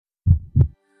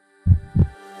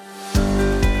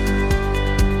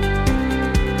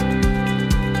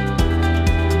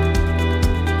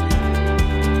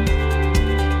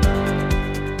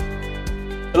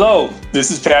Hello,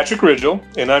 this is Patrick Ridgell,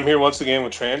 and I'm here once again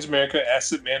with Transamerica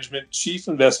Asset Management Chief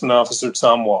Investment Officer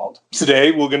Tom Wald.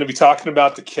 Today, we're going to be talking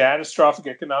about the catastrophic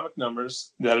economic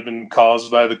numbers that have been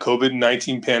caused by the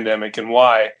COVID-19 pandemic and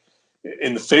why,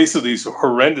 in the face of these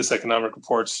horrendous economic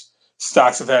reports,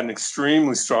 stocks have had an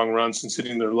extremely strong run since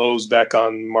hitting their lows back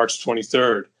on March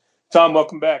 23rd. Tom,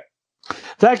 welcome back.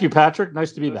 Thank you, Patrick.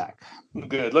 Nice to be back.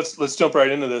 Good. Let's jump right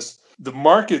into this. The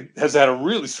market has had a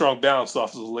really strong bounce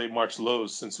off of the late March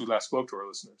lows since we last spoke to our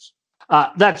listeners.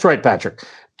 That's right, Patrick.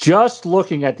 Just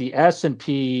looking at the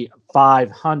S&P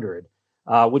 500,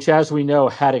 which, as we know,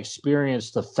 had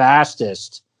experienced the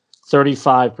fastest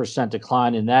 35%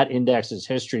 decline in that index's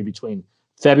history between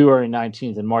February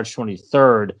 19th and March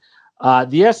 23rd,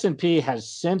 the S&P has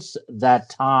since that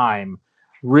time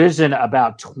risen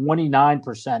about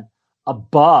 29%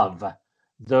 above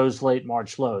those late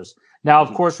March lows. Now,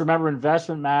 of course, remember,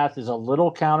 investment math is a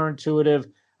little counterintuitive.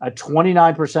 A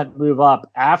 29% move up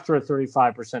after a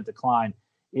 35% decline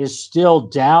is still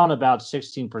down about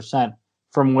 16%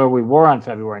 from where we were on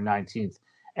February 19th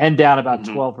and down about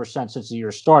 12% since the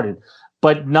year started.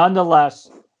 But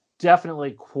nonetheless,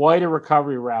 definitely quite a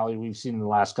recovery rally we've seen in the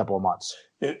last couple of months.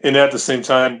 And at the same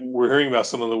time, we're hearing about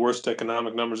some of the worst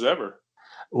economic numbers ever.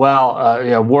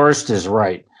 Well, worst is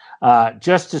right.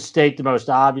 Just to state the most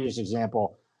obvious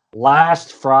example,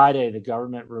 last Friday, the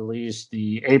government released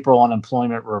the April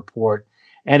unemployment report.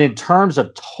 And in terms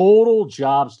of total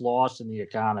jobs lost in the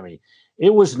economy,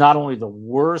 it was not only the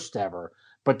worst ever,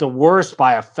 but the worst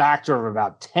by a factor of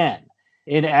about 10.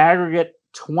 In aggregate,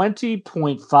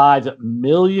 20.5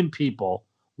 million people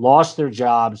lost their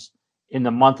jobs in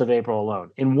the month of April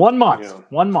alone. In 1 month,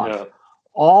 Yeah.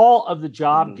 all of the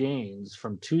job gains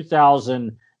from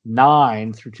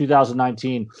 2009 through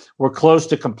 2019 were close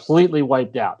to completely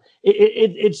wiped out.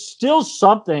 It's still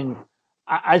something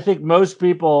I think most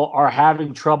people are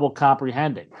having trouble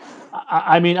comprehending.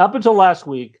 I mean, up until last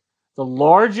week, the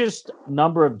largest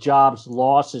number of jobs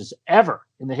losses ever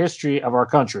in the history of our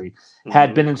country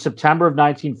had been in September of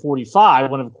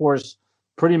 1945, when, of course,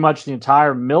 pretty much the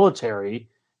entire military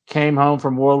came home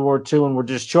from World War II and were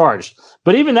discharged.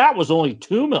 But even that was only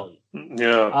 2 million.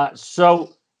 Yeah.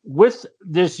 So with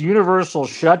this universal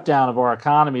shutdown of our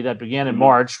economy that began in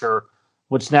March, or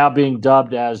what's now being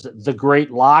dubbed as the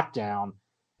Great Lockdown,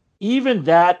 even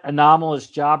that anomalous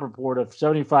job report of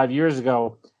 75 years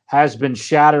ago has been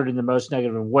shattered in the most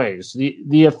negative ways.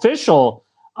 The official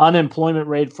unemployment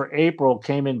rate for April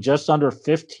came in just under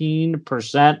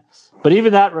 15%, but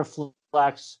even that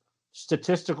reflects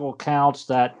statistical counts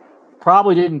that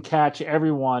probably didn't catch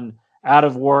everyone out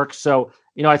of work. So,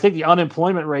 I think the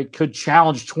unemployment rate could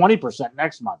challenge 20%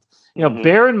 next month.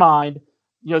 Bear in mind,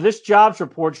 this jobs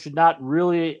report should not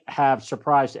really have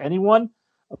surprised anyone,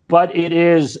 but it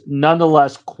is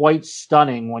nonetheless quite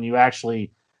stunning when you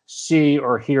actually see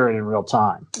or hear it in real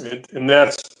time. And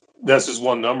that's just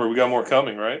one number. We got more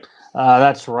coming, right?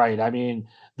 That's right. I mean,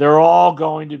 they're all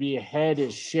going to be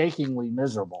head-shakingly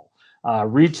miserable.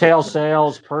 Retail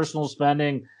sales, personal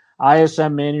spending,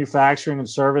 ISM manufacturing and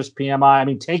service, PMI. I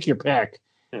mean, take your pick.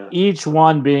 Yeah. Each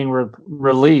one being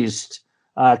released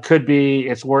could be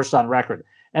its worst on record.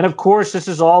 And of course, this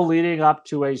is all leading up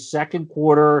to a second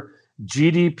quarter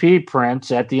GDP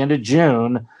print at the end of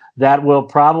June that will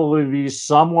probably be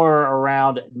somewhere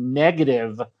around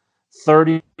negative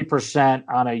 30%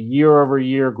 on a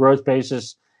year-over-year growth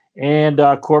basis, and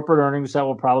corporate earnings that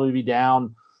will probably be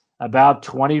down about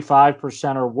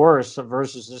 25% or worse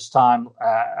versus this time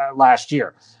last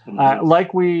year.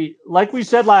 Like we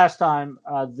said last time,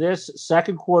 this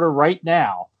second quarter right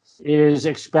now is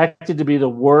expected to be the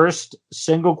worst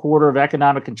single quarter of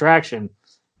economic contraction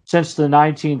since the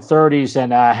 1930s,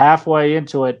 and halfway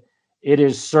into it, it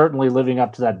is certainly living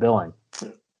up to that billing.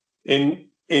 And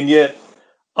yet,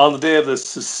 on the day of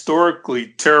this historically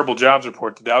terrible jobs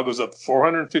report, the Dow goes up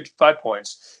 455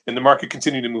 points, and the market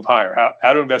continued to move higher.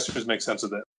 How do investors make sense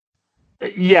of that?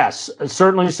 Yes, it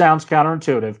certainly sounds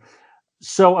counterintuitive.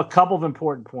 So a couple of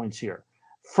important points here.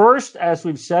 First, as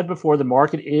we've said before, the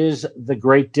market is the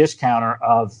great discounter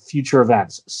of future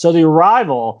events. So the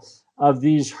arrival of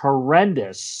these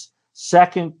horrendous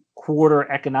second quarter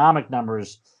economic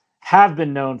numbers have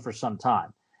been known for some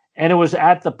time. And it was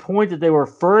at the point that they were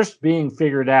first being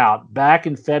figured out back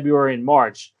in February and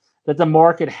March that the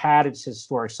market had its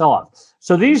historic sell-off.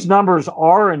 So these numbers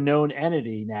are a known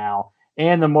entity now,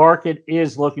 and the market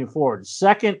is looking forward.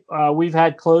 Second, we've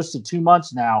had close to 2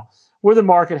 months now where the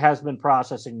market has been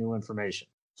processing new information.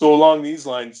 So along these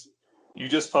lines, you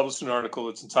just published an article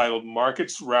that's entitled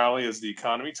Markets Rally as the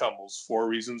Economy Tumbles, 4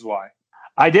 Reasons Why.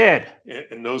 I did.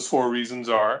 And those 4 reasons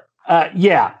are?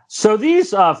 Yeah. So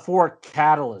these four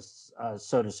catalysts,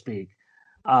 so to speak,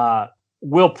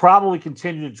 will probably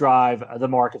continue to drive the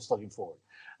markets looking forward.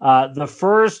 The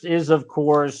first is, of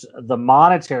course, the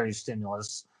monetary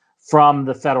stimulus from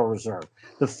the Federal Reserve.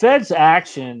 The Fed's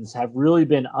actions have really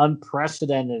been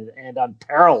unprecedented and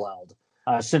unparalleled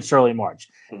since early March,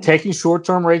 taking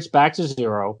short-term rates back to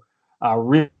zero,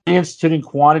 reinstituting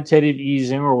quantitative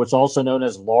easing, or what's also known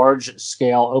as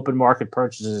large-scale open market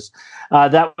purchases,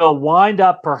 that will wind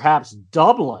up perhaps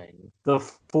doubling the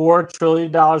 $4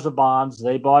 trillion of bonds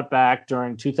they bought back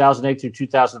during 2008 through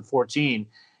 2014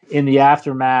 in the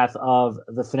aftermath of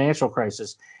the financial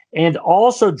crisis, and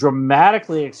also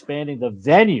dramatically expanding the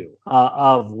venue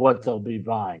of what they'll be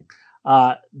buying.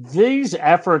 These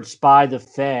efforts by the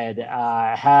Fed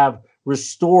have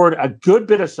restored a good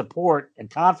bit of support and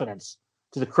confidence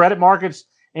to the credit markets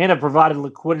and have provided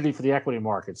liquidity for the equity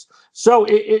markets. So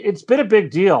it's been a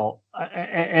big deal,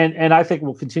 and I think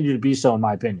will continue to be so, in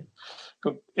my opinion.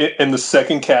 And the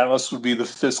second catalyst would be the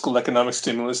fiscal economic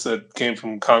stimulus that came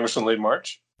from Congress in late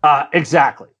March?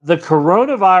 Exactly. The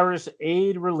Coronavirus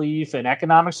Aid, Relief, and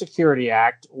Economic Security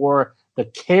Act, or the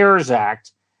CARES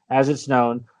Act, as it's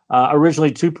known,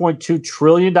 originally $2.2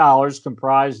 trillion,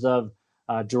 comprised of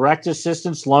direct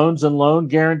assistance loans and loan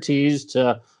guarantees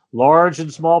to large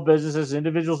and small businesses,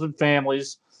 individuals and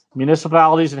families,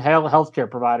 municipalities, and healthcare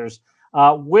providers,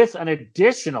 with an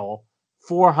additional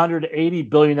 $480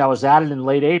 billion that was added in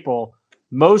late April,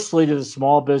 mostly to the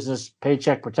Small Business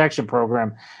Paycheck Protection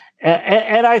Program.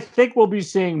 And I think we'll be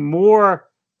seeing more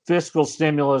fiscal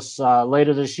stimulus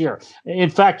later this year. In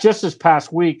fact, just this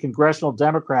past week, congressional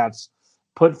Democrats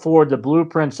put forward the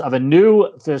blueprints of a new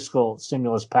fiscal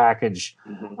stimulus package,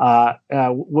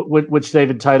 which they've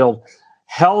entitled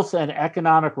Health and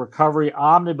Economic Recovery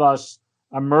Omnibus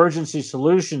Emergency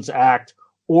Solutions Act,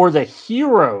 or the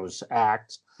HEROES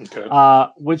Act,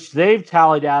 which they've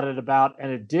tallied out at about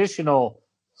an additional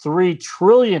 $3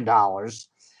 trillion.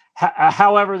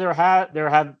 However, there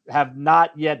have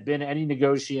not yet been any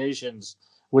negotiations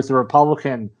with the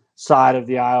Republican side of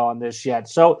the aisle on this yet.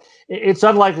 So it's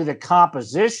unlikely the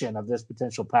composition of this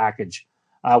potential package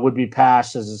would be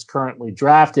passed as it's currently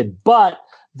drafted. But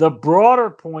the broader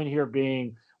point here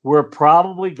being, we're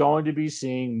probably going to be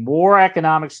seeing more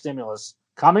economic stimulus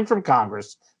coming from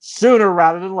Congress sooner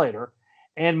rather than later.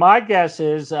 And my guess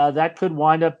is that could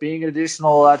wind up being an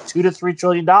additional $2 to $3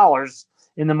 trillion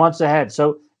in the months ahead.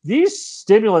 So these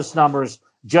stimulus numbers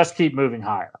just keep moving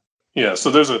higher. Yeah,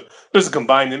 so there's a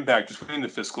combined impact between the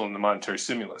fiscal and the monetary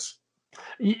stimulus.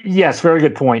 Yes, very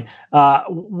good point.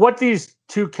 What these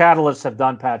two catalysts have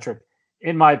done, Patrick,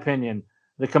 in my opinion,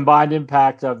 the combined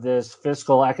impact of this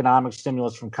fiscal economic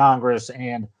stimulus from Congress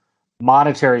and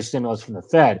monetary stimulus from the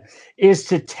Fed, is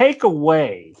to take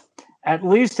away, at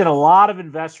least in a lot of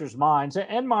investors' minds,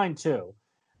 and mine too,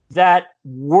 that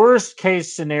worst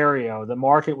case scenario the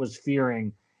market was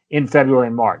fearing in February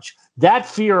and March. That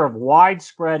fear of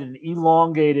widespread and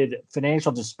elongated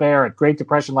financial despair at Great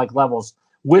Depression-like levels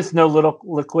with no little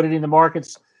liquidity in the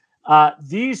markets.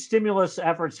 These stimulus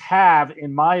efforts have,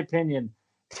 in my opinion,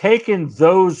 taken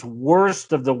those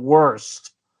worst of the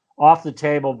worst off the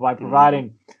table by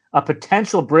providing a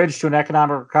potential bridge to an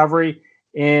economic recovery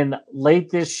in late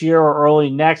this year or early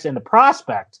next, and the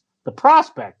prospect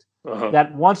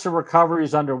that once a recovery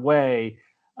is underway,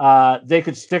 they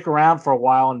could stick around for a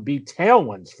while and be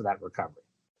tailwinds for that recovery.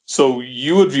 So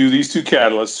you would view these two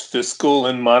catalysts, fiscal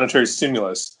and monetary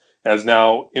stimulus, as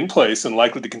now in place and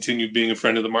likely to continue being a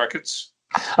friend of the markets?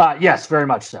 Yes, very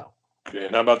much so. Okay,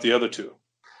 and how about the other two?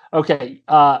 Okay,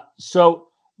 so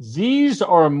these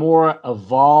are more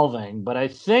evolving, but I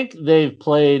think they've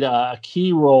played a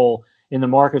key role in the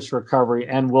market's recovery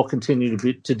and will continue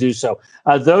to do so.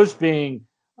 Those being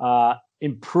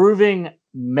improving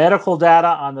medical data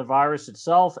on the virus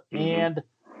itself and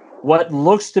what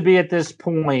looks to be at this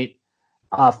point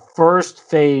a first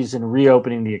phase in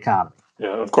reopening the economy.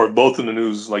 Yeah, of course, both in the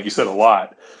news, like you said, a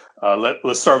lot.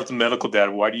 Let's start with the medical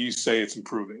data. Why do you say it's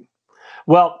improving?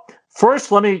 Well,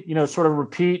 first, let me sort of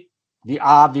repeat the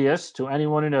obvious to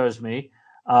anyone who knows me,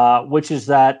 which is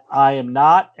that I am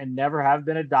not and never have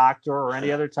been a doctor or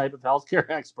any other type of healthcare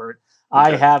expert. Okay.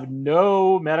 I have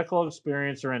no medical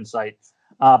experience or insight,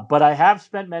 but I have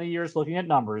spent many years looking at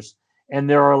numbers, and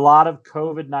there are a lot of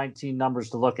COVID-19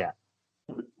 numbers to look at.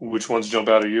 Which ones jump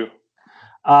out at you?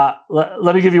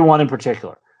 Let me give you one in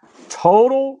particular.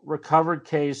 Total recovered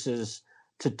cases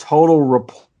to total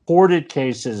reported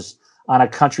cases on a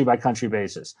country-by-country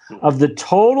basis. Of the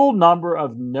total number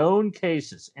of known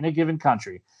cases in a given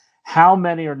country, how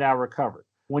many are now recovered?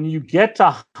 When you get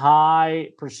to high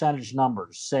percentage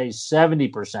numbers, say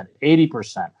 70%,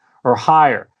 80%, or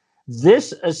higher.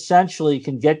 This essentially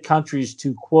can get countries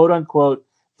to, quote unquote,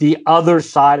 the other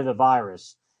side of the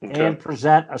virus and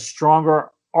present a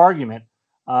stronger argument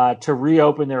to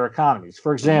reopen their economies.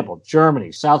 For example,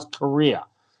 Germany, South Korea,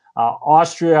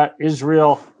 Austria,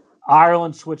 Israel,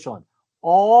 Ireland, Switzerland.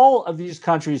 All of these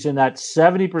countries in that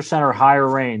 70% or higher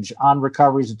range on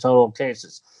recoveries of total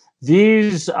cases.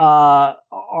 These are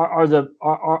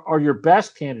your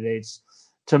best candidates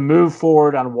to move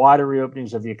forward on wider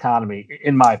reopenings of the economy,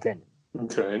 in my opinion.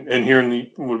 Okay,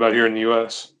 and what about here in the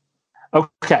U.S.?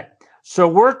 Okay, so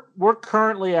we're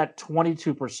currently at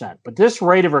 22%, but this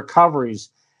rate of recoveries,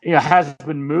 has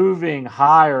been moving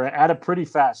higher at a pretty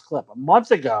fast clip. A month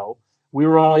ago, we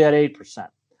were only at 8%.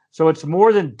 So it's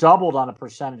more than doubled on a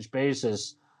percentage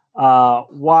basis,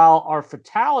 while our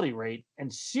fatality rate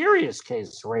and serious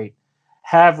case rate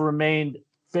have remained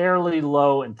fairly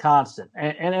low and constant.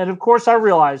 And of course, I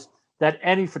realize that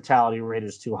any fatality rate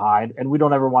is too high, and we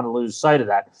don't ever want to lose sight of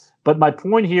that. But my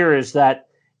point here is that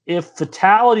if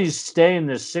fatalities stay in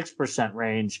this 6%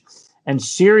 range and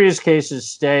serious cases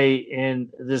stay in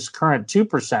this current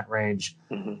 2% range,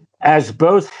 as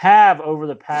both have over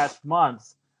the past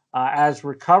month, as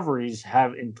recoveries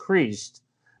have increased,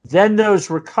 then those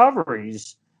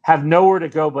recoveries have nowhere to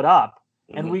go but up.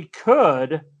 And we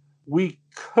could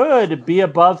be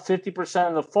above 50%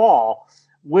 in the fall,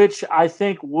 which I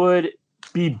think would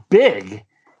be big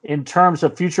in terms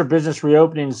of future business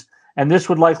reopenings. And this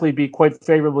would likely be quite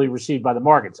favorably received by the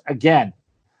markets. Again,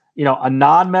 a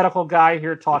non-medical guy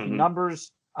here talking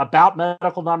numbers about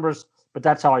medical numbers, but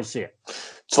that's how I see it.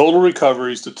 Total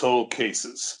recoveries to total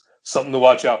cases. Something to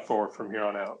watch out for from here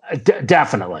on out.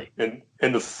 Definitely.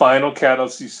 And the final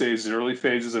catalyst, you say, is the early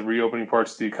phases of reopening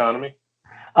parts of the economy?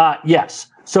 Yes.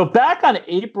 So back on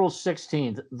April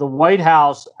 16th, the White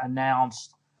House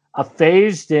announced a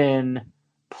phased-in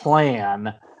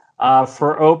plan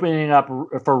for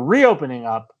reopening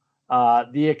up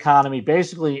the economy,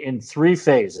 basically in 3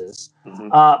 phases.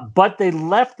 But they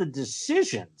left the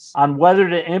decisions on whether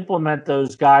to implement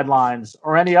those guidelines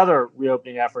or any other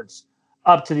reopening efforts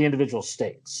up to the individual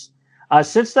states.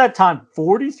 Since that time,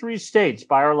 43 states,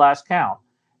 by our last count,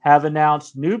 have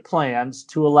announced new plans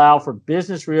to allow for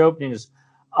business reopenings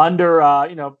under,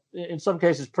 in some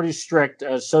cases, pretty strict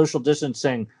social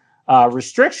distancing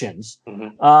restrictions.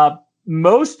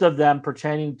 Most of them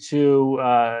pertaining to,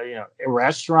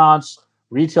 restaurants,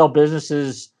 retail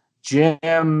businesses,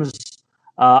 gyms,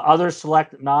 other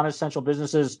select non-essential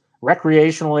businesses,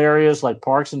 recreational areas like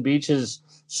parks and beaches,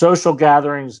 social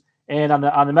gatherings, and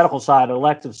on the medical side,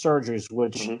 elective surgeries,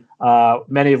 which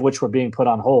many of which were being put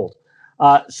on hold.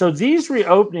 So these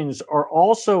reopenings are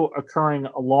also occurring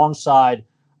alongside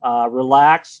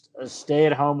relaxed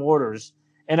stay-at-home orders.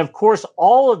 And of course,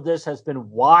 all of this has been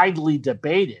widely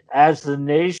debated as the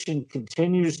nation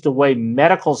continues to weigh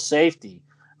medical safety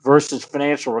versus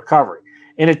financial recovery.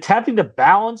 In attempting to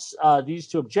balance these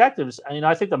two objectives,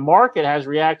 I think the market has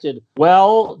reacted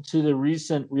well to the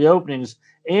recent reopenings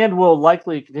and will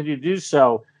likely continue to do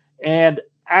so. And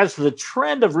as the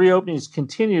trend of reopenings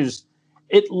continues,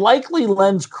 it likely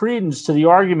lends credence to the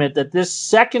argument that this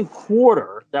second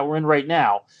quarter that we're in right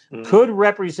now could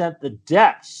represent the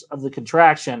depths of the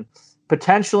contraction,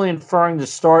 potentially inferring the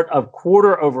start of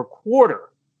quarter-over-quarter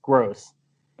growth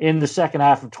in the second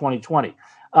half of 2020.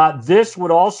 This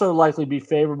would also likely be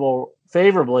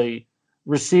favorably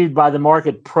received by the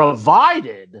market,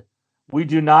 provided we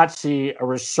do not see a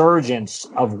resurgence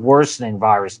of worsening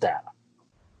virus data.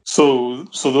 So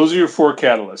those are your 4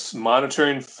 catalysts: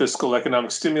 monitoring fiscal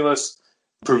economic stimulus,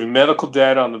 improving medical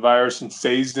data on the virus, and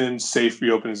phased-in safe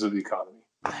reopenings of the economy.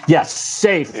 Yes,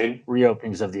 safe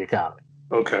reopenings of the economy.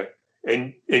 Okay.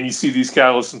 And you see these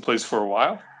catalysts in place for a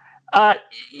while?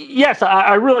 Yes,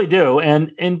 I really do.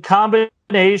 And in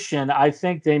combination, I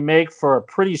think they make for a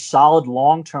pretty solid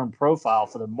long-term profile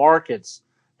for the markets,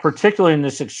 particularly in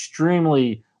this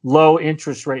extremely low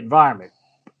interest rate environment.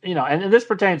 And this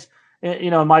pertains,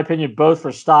 in my opinion, both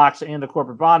for stocks and the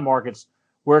corporate bond markets,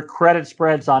 where credit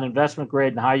spreads on investment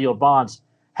grade and high yield bonds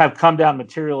have come down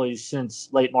materially since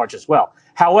late March as well.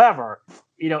 However,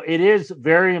 it is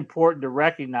very important to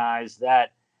recognize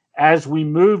that as we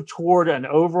move toward an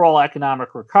overall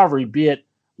economic recovery, be it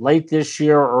late this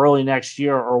year or early next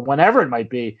year or whenever it might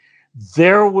be,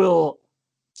 there will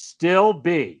still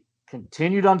be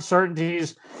continued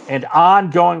uncertainties and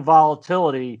ongoing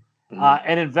volatility,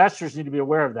 and investors need to be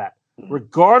aware of that.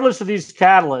 Regardless of these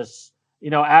catalysts,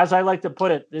 as I like to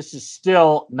put it, this is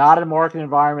still not a market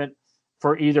environment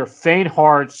for either faint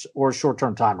hearts or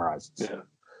short-term time horizons.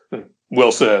 Yeah,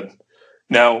 well said.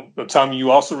 Now, Tom, you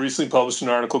also recently published an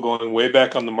article going way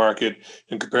back on the market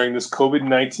and comparing this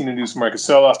COVID-19 induced market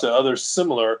sell-off to other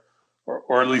similar,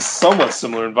 or at least somewhat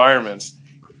similar environments.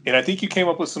 And I think you came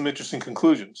up with some interesting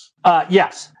conclusions.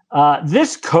 Yes.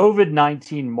 This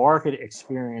COVID-19 market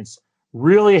experience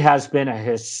really has been a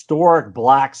historic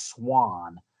black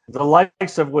swan, the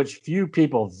likes of which few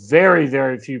people, very,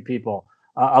 very few people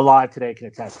alive today can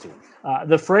attest to.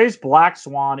 The phrase black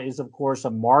swan is, of course,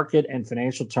 a market and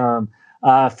financial term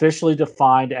officially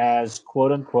defined as,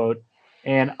 quote unquote,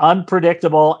 an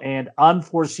unpredictable and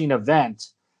unforeseen event,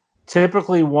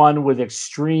 typically one with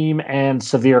extreme and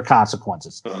severe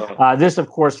consequences. This, of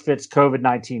course, fits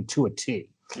COVID-19 to a T.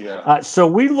 Yeah. So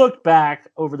we look back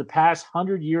over the past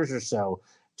 100 years or so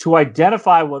to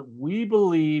identify what we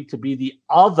believe to be the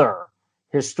other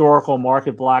historical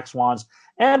market black swans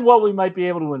and what we might be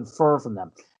able to infer from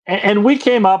them. And we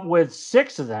came up with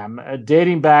 6 of them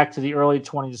dating back to the early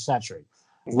 20th century.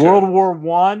 Okay. World War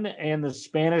I and the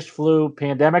Spanish flu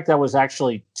pandemic, that was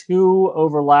actually 2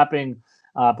 overlapping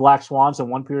black swans in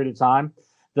one period of time.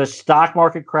 The stock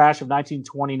market crash of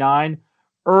 1929,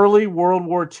 early World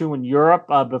War II in Europe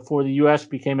before the U.S.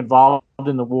 became involved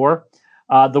in the war.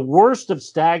 The worst of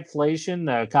stagflation,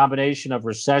 the combination of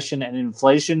recession and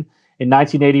inflation in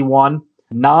 1981,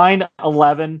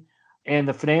 9/11, and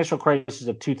the financial crisis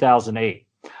of 2008.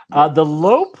 The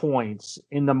low points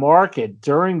in the market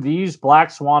during these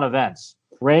black swan events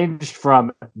ranged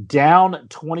from down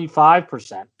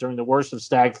 25% during the worst of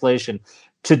stagflation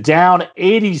to down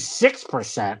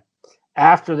 86%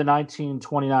 after the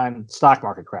 1929 stock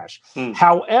market crash.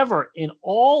 However, in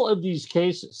all of these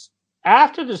cases,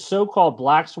 after the so-called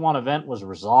black swan event was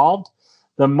resolved,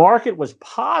 the market was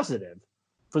positive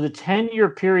for the 10-year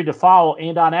period to follow,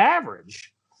 and on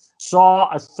average, saw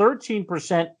a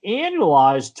 13%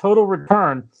 annualized total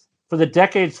return for the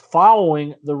decades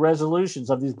following the resolutions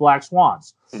of these black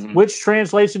swans, which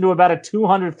translates into about a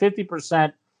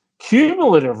 250%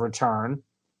 cumulative return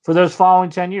for those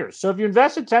following 10 years. So if you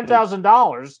invested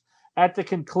 $10,000 at the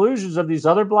conclusions of these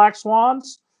other black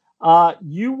swans,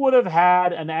 you would have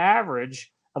had an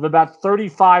average of about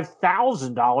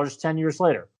 $35,000 10 years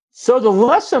later. So the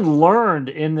lesson learned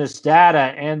in this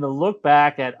data and the look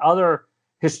back at other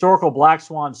historical black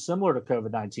swans similar to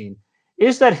COVID-19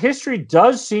 is that history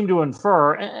does seem to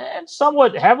infer, and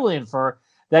somewhat heavily infer,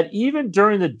 that even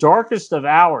during the darkest of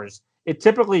hours, it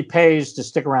typically pays to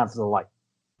stick around for the light.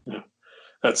 Yeah.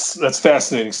 That's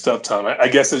fascinating stuff, Tom. I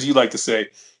guess, as you like to say,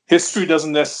 history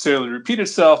doesn't necessarily repeat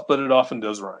itself, but it often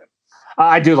does rhyme.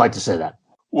 I do like to say that.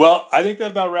 Well, I think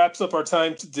that about wraps up our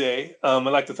time today. I'd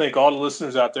like to thank all the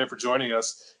listeners out there for joining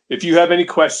us. If you have any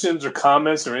questions or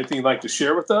comments or anything you'd like to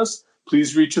share with us,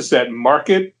 please reach us at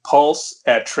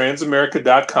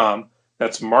marketpulse@transamerica.com.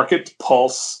 That's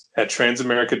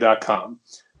marketpulse@transamerica.com.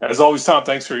 As always, Tom,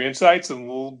 thanks for your insights, and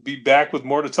we'll be back with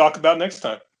more to talk about next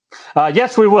time.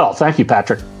 Yes, we will. Thank you,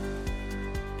 Patrick.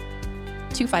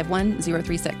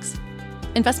 251036.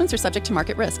 Investments are subject to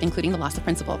market risk, including the loss of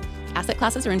principal. Asset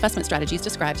classes or investment strategies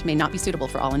described may not be suitable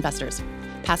for all investors.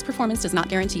 Past performance does not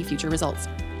guarantee future results.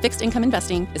 Fixed income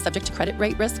investing is subject to credit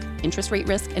rate risk, interest rate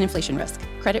risk, and inflation risk.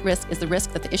 Credit risk is the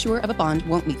risk that the issuer of a bond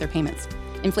won't meet their payments.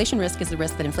 Inflation risk is the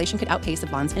risk that inflation could outpace a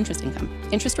bond's interest income.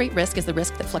 Interest rate risk is the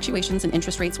risk that fluctuations in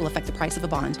interest rates will affect the price of a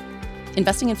bond.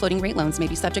 Investing in floating rate loans may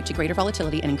be subject to greater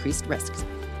volatility and increased risks.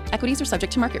 Equities are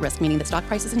subject to market risk, meaning that stock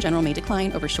prices in general may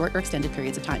decline over short or extended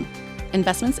periods of time.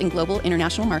 Investments in global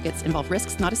international markets involve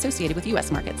risks not associated with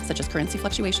U.S. markets, such as currency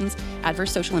fluctuations,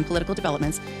 adverse social and political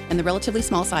developments, and the relatively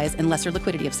small size and lesser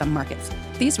liquidity of some markets.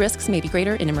 These risks may be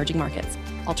greater in emerging markets.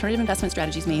 Alternative investment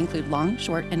strategies may include long,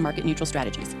 short, and market-neutral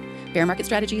strategies. Bear market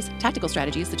strategies, tactical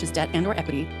strategies such as debt and/or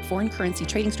equity, foreign currency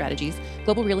trading strategies,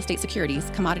 global real estate securities,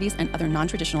 commodities, and other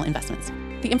non-traditional investments.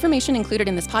 The information included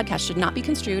in this podcast should not be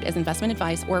construed as investment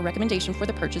advice or a recommendation for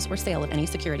the purchase or sale of any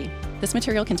security. This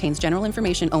material contains general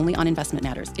information only on investment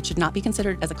matters. It should not be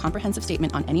considered as a comprehensive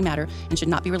statement on any matter and should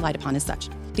not be relied upon as such.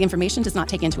 The information does not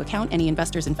take into account any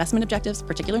investor's investment objectives,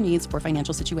 particular needs, or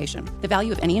financial situation. The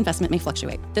value of any investment may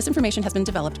fluctuate. This information has been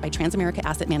developed by Transamerica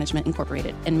Asset Management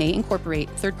Incorporated and may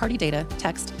incorporate third-party data,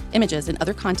 text, images, and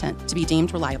other content to be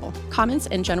deemed reliable. Comments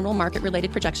and general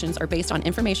market-related projections are based on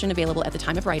information available at the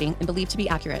time of writing and believed to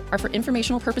be accurate, are for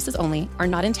informational purposes only, are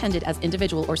not intended as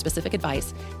individual or specific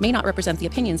advice, may not represent the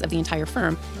opinions of the entire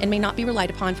firm, and may not be relied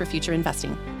upon for future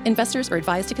investing. Investors are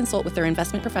advised to consult with their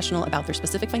investment professional about their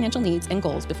specific financial needs and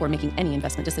goals before making any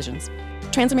investment decisions.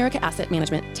 Transamerica Asset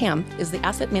Management, TAM, is the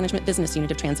asset management business unit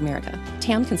of Transamerica.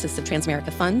 TAM consists of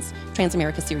Transamerica Funds,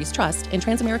 Transamerica Series Trust, and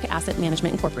Transamerica Asset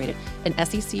Management Incorporated, an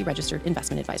SEC-registered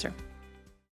investment advisor.